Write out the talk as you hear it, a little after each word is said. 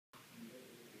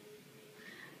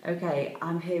Okay,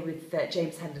 I'm here with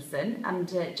James Henderson. And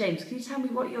James, can you tell me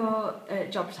what your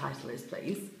job title is,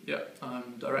 please? Yeah,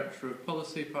 I'm Director of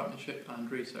Policy, Partnership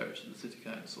and Research at the City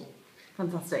Council.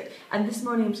 Fantastic. And this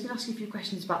morning I'm just going to ask you a few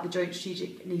questions about the Joint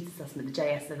Strategic Needs Assessment, the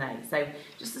JSNA. So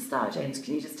just to start, James,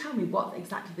 can you just tell me what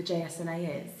exactly the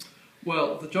JSNA is?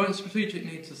 Well, the Joint Strategic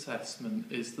Needs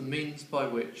Assessment is the means by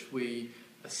which we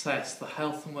assess the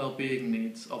health and well-being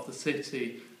needs of the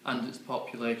city and its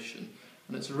population.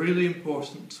 And it's a really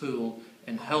important tool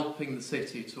in helping the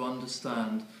city to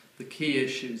understand the key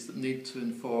issues that need to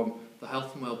inform the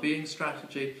health and well-being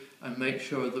strategy and make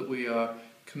sure that we are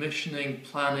commissioning,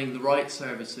 planning the right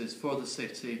services for the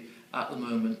city at the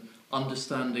moment,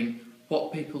 understanding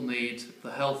what people need,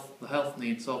 the health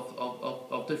needs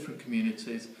of different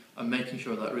communities, and making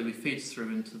sure that really feeds through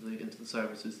into the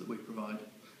services that we provide.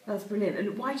 That's brilliant.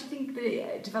 And why do you think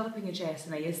that developing a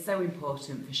JSNA is so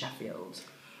important for Sheffield?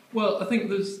 Well, I think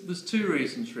there's two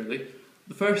reasons really.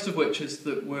 The first of which is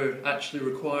that we're actually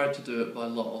required to do it by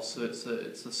law, so it's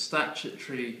a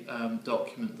statutory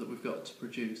document that we've got to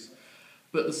produce.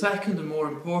 But the second and more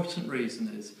important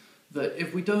reason is that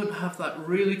if we don't have that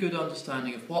really good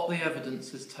understanding of what the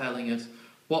evidence is telling us,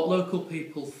 what local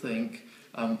people think,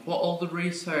 what all the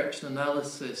research and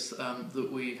analysis that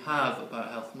we have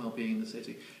about health and well-being in the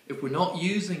city, if we're not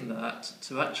using that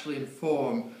to actually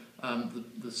inform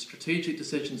the strategic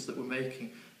decisions that we're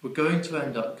making, we're going to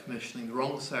end up commissioning the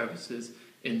wrong services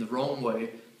in the wrong way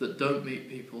that don't meet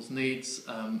people's needs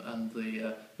and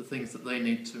the things that they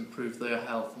need to improve their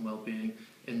health and well-being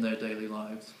in their daily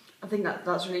lives. I think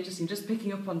that's really interesting. Just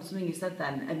picking up on something you said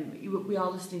then, we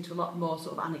are listening to a lot more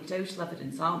sort of anecdotal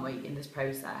evidence, aren't we, in this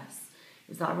process?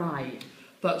 Is that right?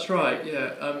 That's right,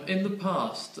 yeah. In the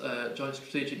past, Joint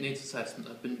Strategic Needs Assessment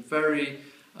have been very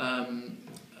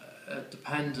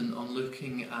dependent on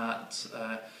looking at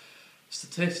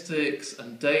statistics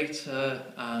and data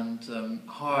and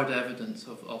hard evidence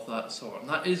of that sort, and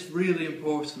that is really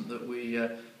important that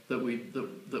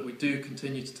we do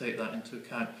continue to take that into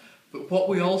account. But what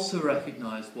we also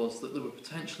recognised was that there were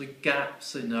potentially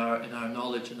gaps in our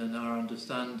knowledge and in our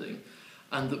understanding,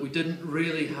 and that we didn't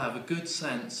really have a good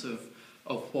sense of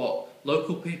what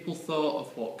local people thought,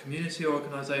 of what community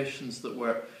organisations that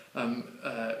were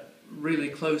really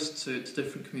close to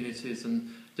different communities and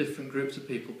different groups of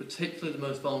people, particularly the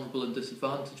most vulnerable and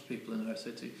disadvantaged people in our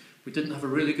city. We didn't have a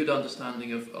really good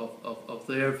understanding of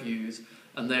their views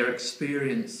and their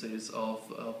experiences of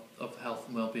health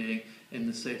and well-being in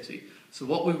the city. So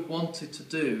what we wanted to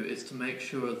do is to make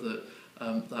sure that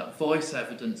that voice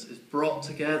evidence is brought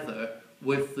together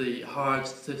with the hard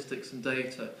statistics and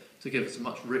data to give us a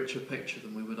much richer picture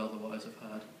than we would otherwise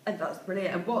have had. And that's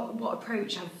brilliant. And what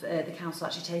approach have the council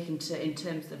actually taken in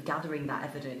terms of gathering that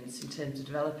evidence, in terms of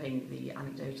developing the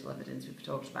anecdotal evidence we've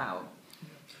talked about?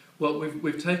 Well,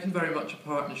 we've taken very much a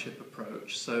partnership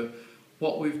approach. So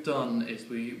what we've done is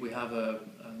we have a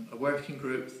working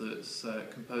group that's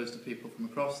composed of people from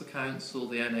across the council,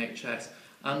 the NHS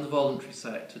and the voluntary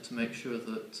sector to make sure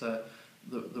that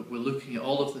we're looking at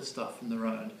all of this stuff from the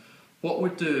round. What we're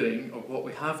doing, or what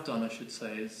we have done I should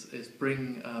say, is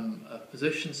bring a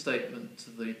position statement to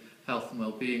the Health and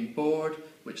Wellbeing Board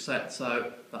which sets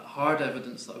out that hard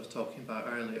evidence that I was talking about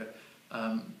earlier.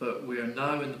 But we are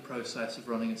now in the process of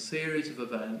running a series of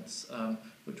events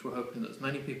which we're hoping that as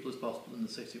many people as possible in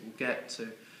the city will get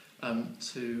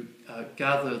to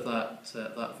gather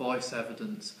that voice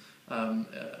evidence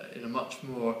in a much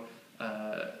more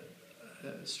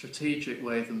strategic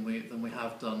way than we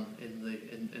have done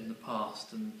in the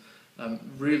past, and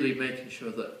really making sure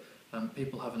that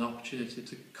people have an opportunity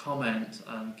to comment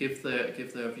and give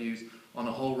their views on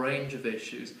a whole range of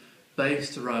issues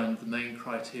based around the main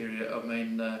criteria or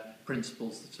main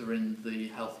principles that are in the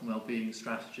health and wellbeing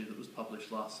strategy that was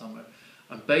published last summer.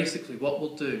 And basically what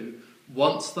we'll do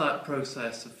once that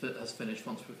process has finished,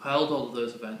 once we've held all of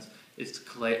those events, is to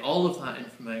collate all of that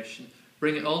information,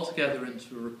 bring it all together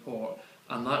into a report,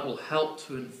 and that will help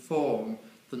to inform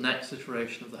the next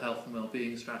iteration of the health and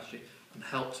wellbeing strategy and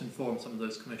help to inform some of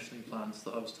those commissioning plans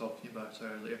that I was talking about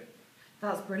earlier.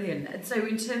 That's brilliant. And so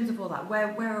in terms of all that,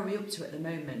 where are we up to at the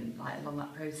moment, like along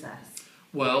that process?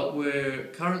 Well, we're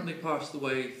currently part of the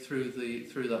way through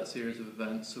that series of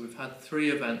events. So we've had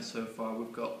 3 events so far.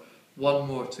 We've got 1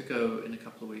 more to go in a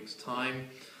couple of weeks' time.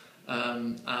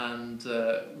 And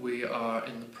we are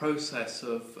in the process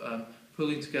of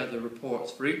pulling together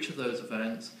reports for each of those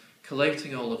events,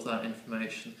 collating all of that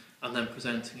information, and then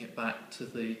presenting it back to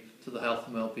the Health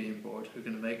and Wellbeing Board, who are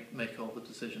going to make all the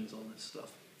decisions on this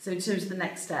stuff. So in terms of the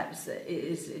next steps,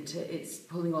 it's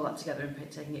pulling all that together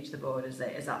and taking it to the board, is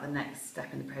it? Is that the next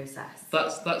step in the process?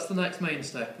 That's the next main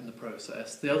step in the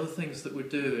process. The other things that we're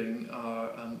doing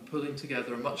are pulling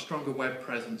together a much stronger web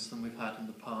presence than we've had in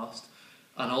the past,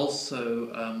 and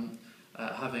also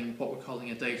having what we're calling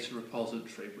a data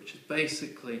repository, which is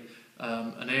basically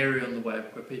an area on the web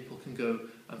where people can go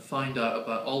and find out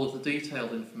about all of the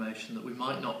detailed information that we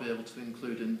might not be able to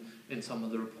include in some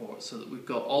of the reports, so that we've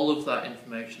got all of that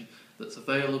information that's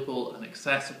available and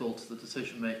accessible to the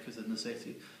decision makers in the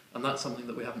city. And that's something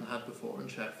that we haven't had before in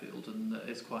Sheffield, and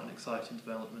it's quite an exciting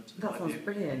development. That sounds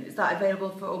brilliant. Is that available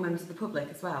for all members of the public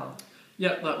as well?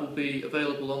 Yeah, that will be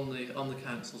available on the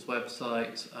council's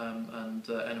website, and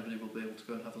anybody will be able to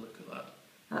go and have a look at that.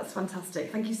 That's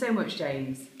fantastic. Thank you so much,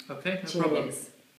 James. Okay, no Cheers. problem.